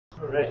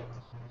right.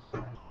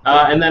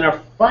 And then our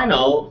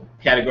final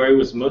category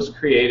was most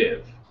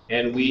creative.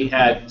 And we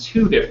had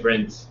two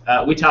different,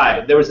 we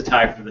tied. There was a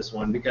tie for this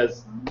one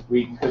because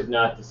we could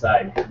not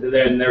decide.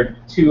 There are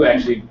two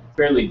actually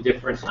fairly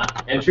different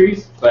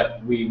entries,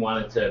 but we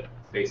wanted to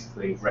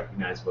basically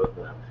recognize both of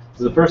them.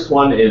 So the first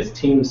one is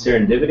Team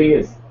Serendivvyity.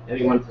 Is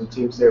anyone from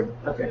Team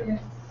Serendivvyity? Okay.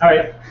 Yes. All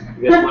right.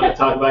 You guys want to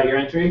talk about your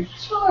entry?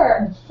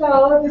 Sure.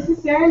 So this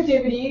is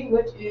Serendivvyity,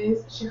 which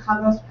is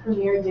Chicago's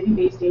premier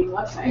Divvy-based dating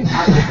website.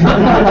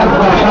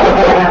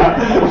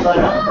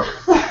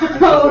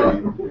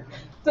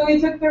 So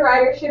we took the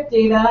ridership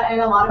data, and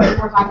a lot of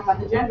people were talking about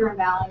the gender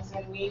imbalance,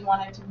 and we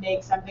wanted to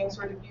make something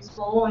sort of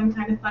useful and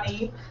kind of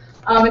funny.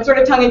 It's sort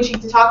of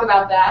tongue-in-cheek to talk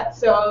about that.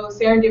 So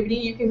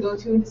Serendivvyity, you can go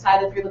to and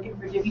decide if you're looking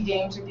for Divvy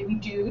dames or Divvy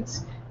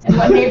dudes and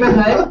what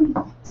neighborhood.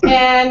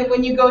 And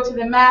when you go to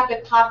the map,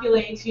 it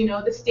populates, you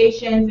know, the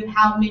stations and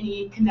how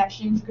many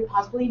connections you could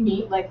possibly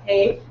meet. Like,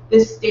 hey,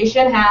 this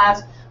station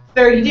has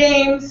 30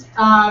 dames.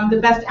 The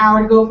best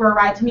hour to go for a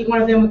ride to meet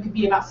one of them could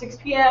be about 6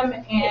 p.m.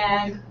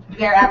 and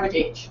their average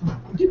age.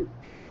 And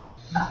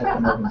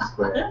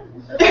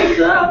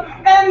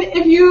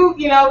if you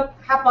have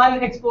fun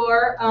and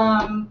explore,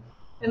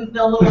 and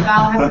the little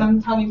val has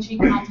some tongue-in-cheek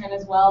content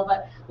as well.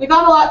 But we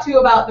thought a lot too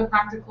about the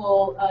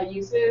practical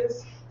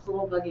uses. It's a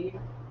little buggy.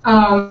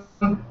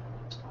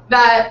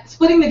 That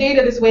splitting the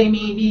data this way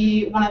may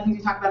be one of the things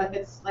we talk about. If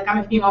it's like I'm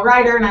a female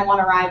rider and I want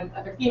to ride with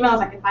other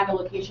females, I can find a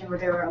location where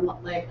there are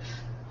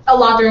a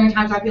lot during a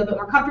time so I feel a bit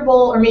more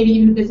comfortable, or maybe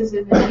even businesses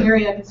in the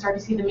area can start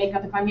to see the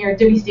makeup. If I'm near a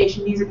Divvy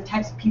station, these are the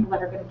types of people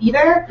that are going to be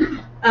there.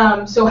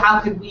 So how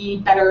could we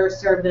better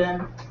serve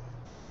them?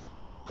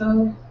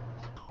 So,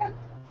 yeah.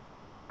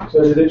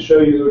 So did it show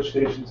you which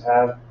stations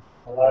have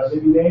a lot of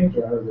Divvy names,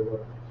 or how does it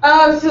work?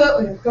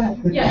 So go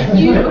ahead. Yeah,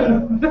 you.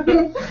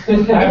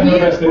 I've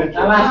noticed it.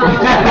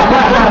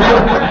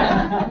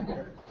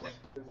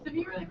 So if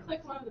you were to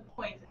click one of the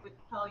points, it would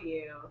tell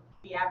you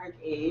the average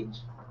age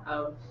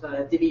of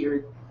the Divvy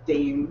or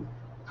dame,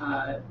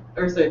 or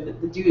sorry, the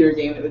dude or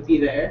dame that would be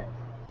there,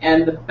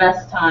 and the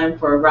best time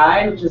for a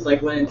ride, which is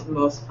like when it's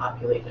most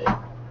populated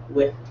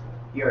with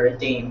your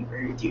dame or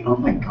your dude. Oh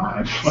my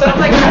gosh. So it's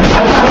like, so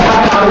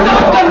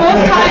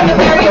most times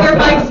they're either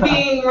bikes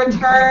being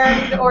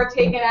returned or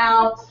taken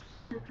out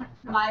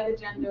by the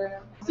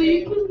gender. So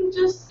you can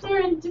just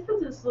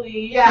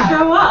serendipitously Yeah.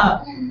 show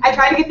up. I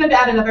try to get them to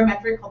add another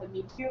metric called the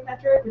meet cute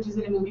metric, which is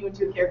in a movie when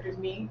two characters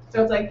meet.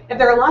 So it's like, if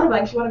there are a lot of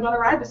bikes, you want to go on a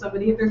ride with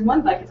somebody. If there's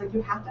one bike, it's like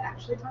you have to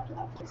actually talk to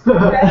that person.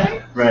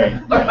 Right?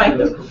 Right. Or fight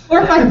them.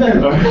 Or fight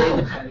them.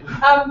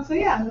 So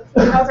yeah,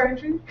 that was our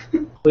entry.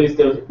 Please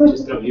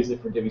just don't use it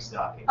for Divvy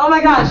stalking. Oh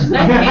my gosh.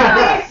 That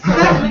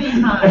many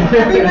times.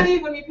 Everybody,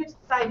 when we pitched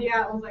this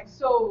idea, was like,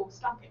 so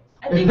stop it.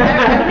 I think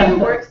every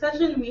work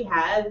session we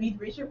had, we'd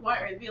reach a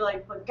point where it'd be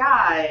like, but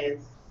guys,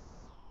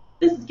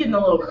 this is getting a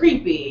little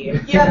creepy.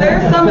 Yeah,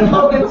 there's some in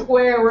Logan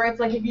Square where it's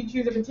like if you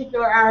choose a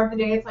particular hour of the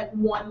day, it's like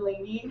one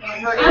lady and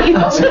her age.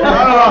 Oh,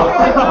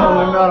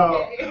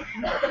 okay.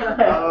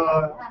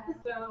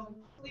 So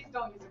please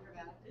don't use it for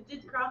that. It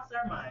did cross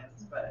our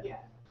minds, but Yeah.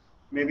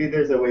 Maybe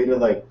there's a way to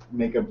like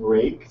make a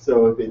break,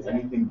 so if it's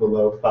anything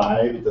below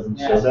 5, it doesn't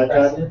show that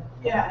data.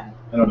 Yeah.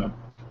 I don't know.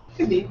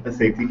 Could be. A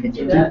safety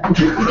feature. we did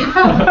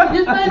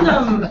find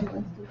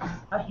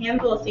a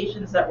handful of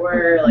stations that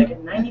were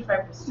like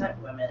 95%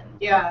 women,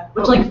 Yeah.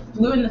 which like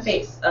flew in the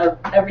face of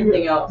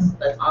everything else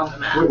that's on the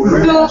map.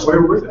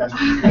 Where was that?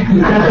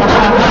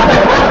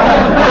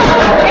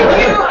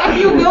 If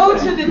you go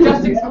to the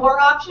Just Explore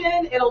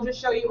option, it'll just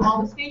show you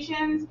all the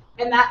stations,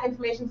 and that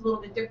information's a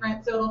little bit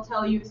different. So it'll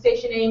tell you the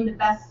station name, the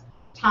best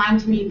time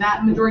to meet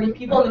that majority of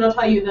people, and it'll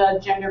tell you the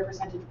gender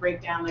percentage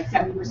breakdown, like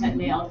 70%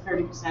 male to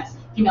 30%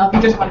 female, if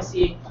you just want to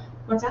see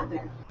what's out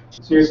there.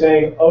 So you're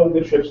saying of the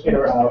trips in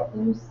or out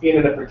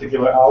in a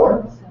particular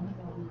hour,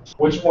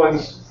 which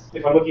ones,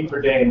 if I'm looking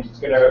for dames, it's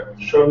going to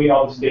show me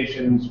all the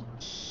stations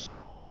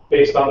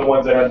based on the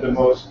ones that have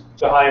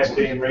the highest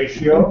dame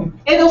ratio?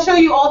 It'll show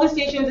you all the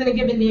stations in a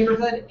given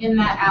neighborhood in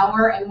that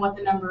hour and what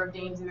the number of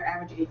dames and their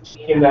average age would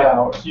be In that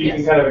hour. So you Yes.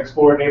 can kind of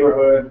explore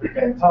neighborhood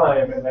and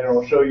time, and then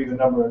it'll show you the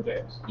number of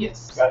dames.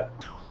 Yes. Got it.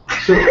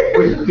 So,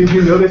 wait, did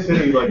you notice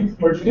any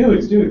Or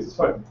dudes, it's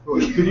fine.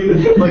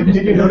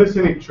 did you notice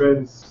any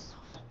trends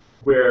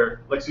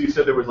where, like, so you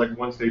said there was like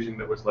one station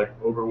that was like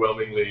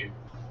overwhelmingly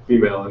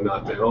female and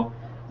not male?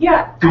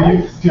 Yeah.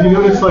 Did you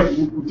notice like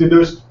did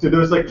those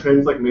like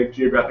trends like make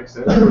geographic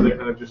sense, or were they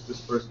kind of just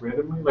dispersed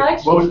randomly? That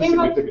Like, what was actually the came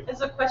up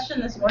significance? as a question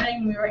this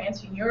morning. We were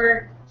answering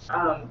your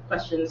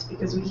questions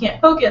because we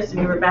can't focus and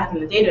we were back in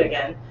the data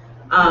again.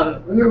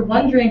 We were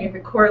wondering if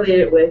it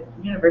correlated with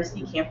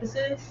university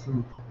campuses,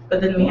 but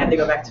then we had to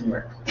go back to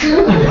work.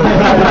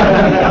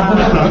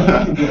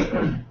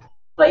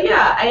 But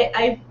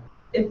yeah,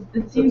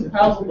 it seems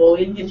probable. We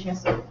didn't get a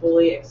chance to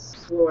fully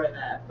explore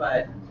that,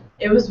 but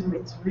it's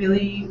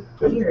really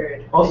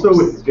weird. Also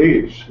with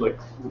age, like,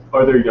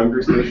 are there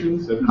younger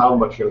stations, and how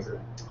much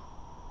younger?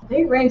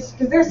 They range,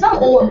 because there's some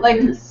old,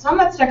 like, some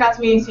that stuck out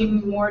to me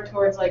seem more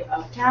towards, like,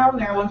 uptown.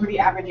 There are ones where the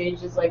average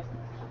age is, like,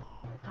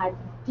 high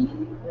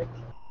 50s, like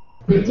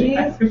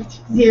 50s.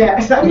 Yeah,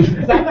 is that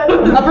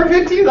upper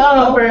 50s?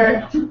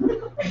 I don't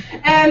know.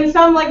 And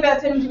some like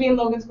that tended to be in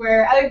Logan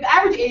Square. I think the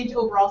average age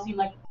overall seemed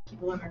like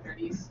people in their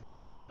 30s,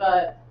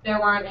 but there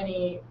weren't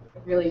any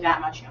really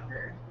that much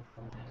younger.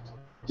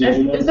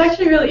 It's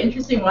actually really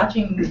interesting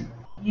watching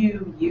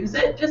you use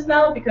it just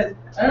now because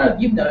I don't know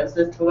if you've noticed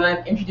this, but when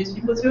I've introduced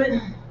people to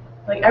it,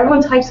 like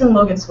everyone types in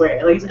Logan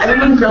Square. Like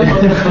everyone from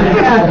Logan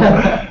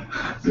Square.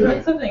 So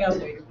that's something else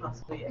that we could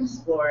possibly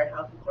explore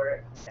how people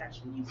are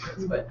actually using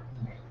this. But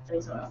I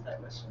need someone else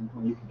that question.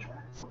 You can try.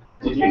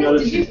 Did you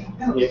notice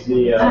if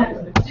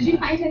the Did you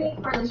find any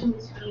correlation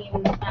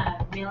between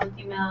male and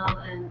female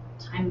and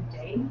time of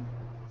day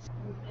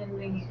in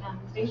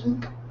the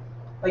station?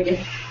 Like if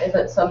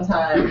at some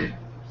time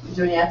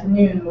during the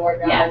afternoon more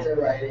guys are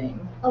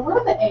riding. A lot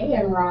of the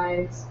AM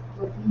rides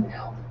were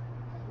female,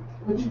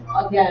 which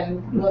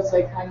again was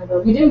like kind of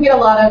we didn't get a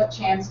lot of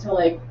chance to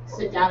like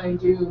sit down and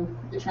do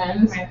the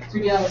trends. Right.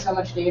 We're dealing with so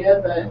much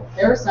data, but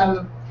there were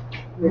some.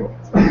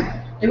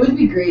 It would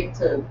be great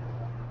to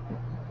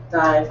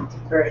dive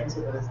deeper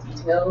into those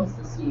details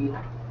to see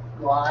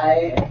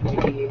why and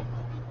maybe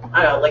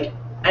I don't know, like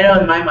I know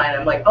in my mind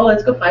I'm like, oh,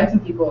 let's go find some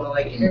people and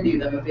like interview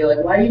them and be like,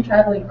 why are you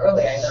traveling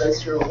early? I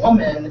noticed you're a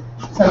woman.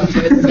 Some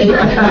to a state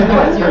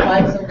because your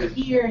bike's over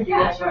here and your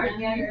bike's over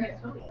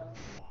here.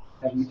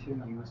 have you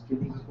two used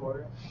Divvy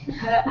before?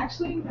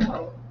 Actually,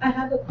 no. I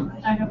have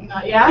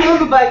not. Yeah, I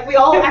have a bike. We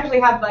all actually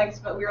have bikes,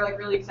 but we were like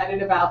really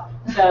excited about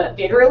the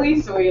data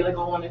release, so we like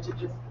all wanted to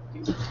just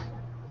do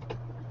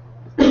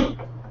it.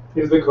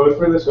 Is the code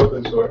for this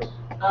open source?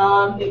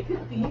 It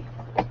could be.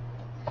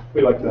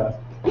 We like that.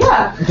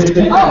 Yeah.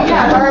 Oh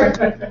yeah.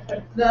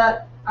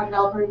 Our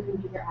developer who can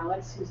be here,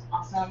 Alex, who's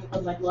awesome,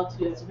 would like love to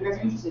do this. If you guys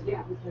are interested,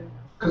 yeah, we can.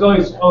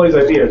 Because all these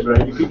ideas,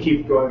 right? You could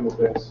keep going with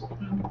this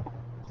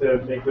to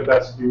make the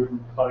best dude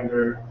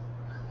finder,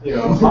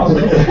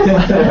 possible. We're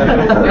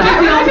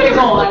not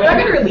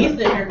gonna release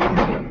it here.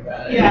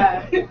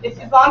 Yeah.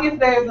 As long as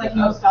there's like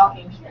no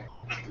stalking.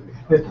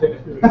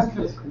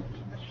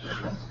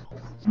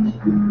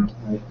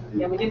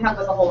 Yeah, we did have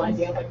like a whole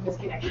idea of like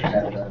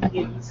misconnection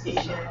in the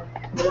station.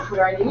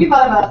 We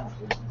thought about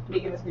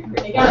making this pretty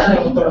great.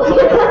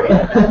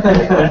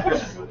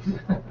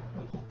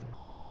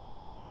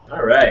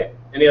 All right.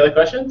 Any other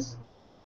questions?